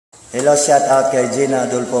Hello, shout out kay Gina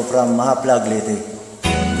Adolfo from Mahal, Leyte.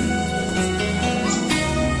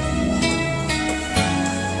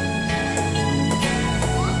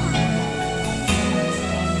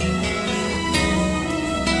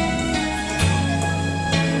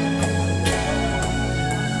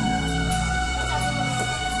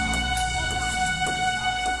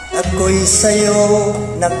 Ako'y sa'yo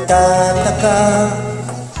nagtataka,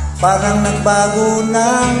 parang nagbago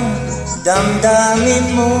ng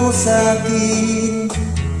damdamin mo sa'kin,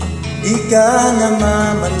 di ka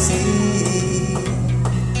namamansin.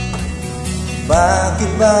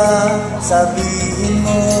 Bakit ba sabihin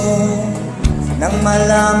mo nang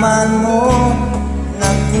malaman mo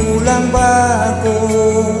nagkulang ba ako?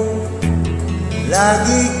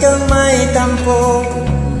 Lagi kang may tampo,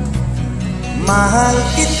 mahal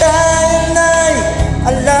kita nay,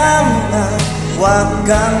 alam na huwag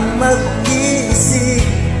kang mag-isip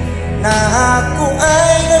na ako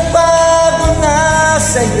ay nagbago na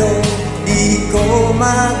sa'yo. Di ko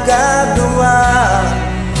magagawa,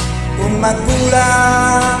 kung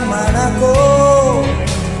magkulang man ako,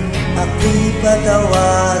 ako'y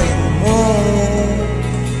patawarin mo,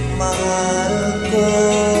 mahal ko.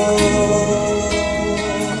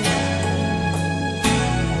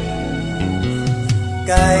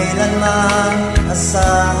 Kailanman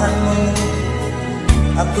asahan mo,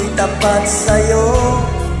 ako'y tapat sa'yo,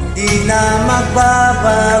 di na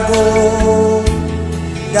magbabago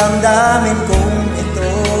damdamin kong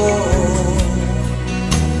ito.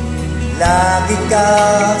 Lagi ka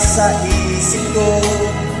sa isip ko,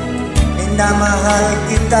 minamahal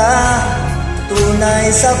kita,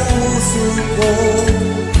 tunay sa puso ko,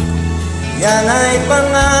 yan ay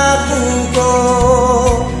pangako ko.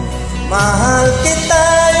 Mahal kita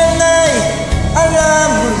yun ay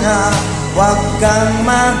alam mo na, huwag kang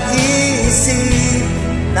mag-isip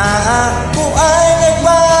na ako ay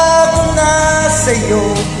nagbago na sa'yo.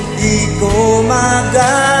 Di ko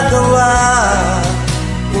magagawa,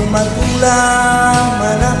 kung magkulang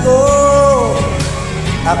man ako,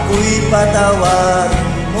 ako'y patawarin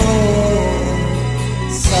mo.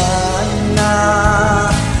 Sana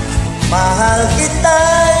mahal kita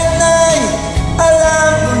yun ay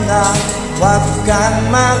alam mo na, huwag kang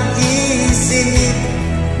mag-isip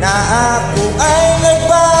na ako ay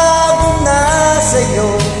nagbago na sa'yo.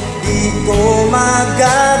 Di ko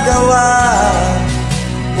magagawa,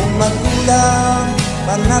 kung magkulang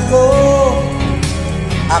man ako,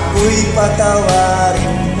 ako'y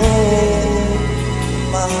patawarin mo,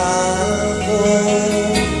 mahal ko.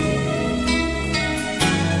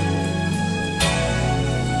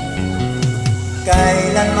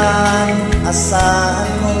 Kailanman asahan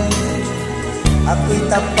mo, ako'y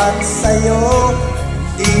tapat sa'yo,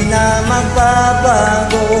 di na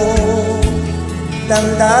magbabago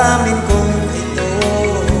damdamin kong ito.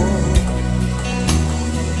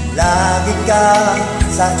 Lagi ka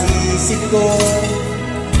sa isip ko,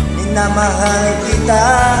 minamahal kita,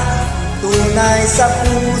 tunay sa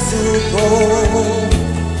puso ko,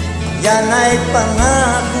 yan ay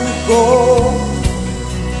pangako ko.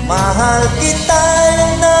 Mahal kita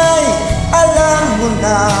yun ay alam mo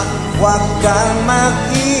na, huwag kang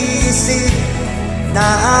mag-isip na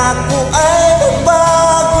ako ay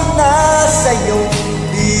nagbago na sa'yo.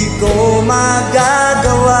 Di ko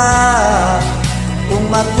magagawa, kung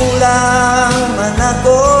magkulang man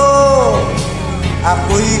ako,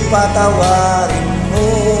 ako'y patawarin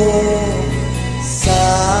mo.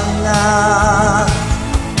 Sana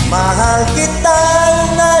mahal kita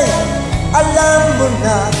yun ay alam mo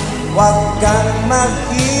na, huwag kang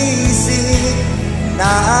mag-isip na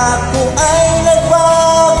ako ay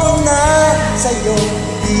nagbago na sa'yo.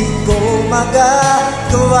 Di ko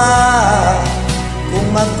magagawa, kung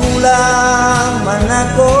magkulang man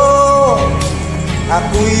ako,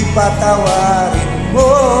 ako'y patawarin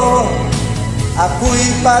mo, ako'y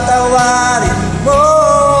patawarin mo,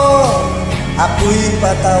 ako'y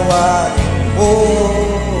patawarin mo,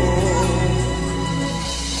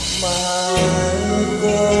 mahal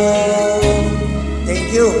ko.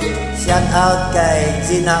 Thank you. Shout out kay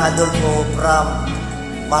Gina Adolfo from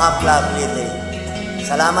Mahal, Leyte.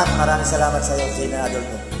 Salamat, maraming salamat sa iyo, Gina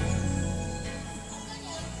Adolfo.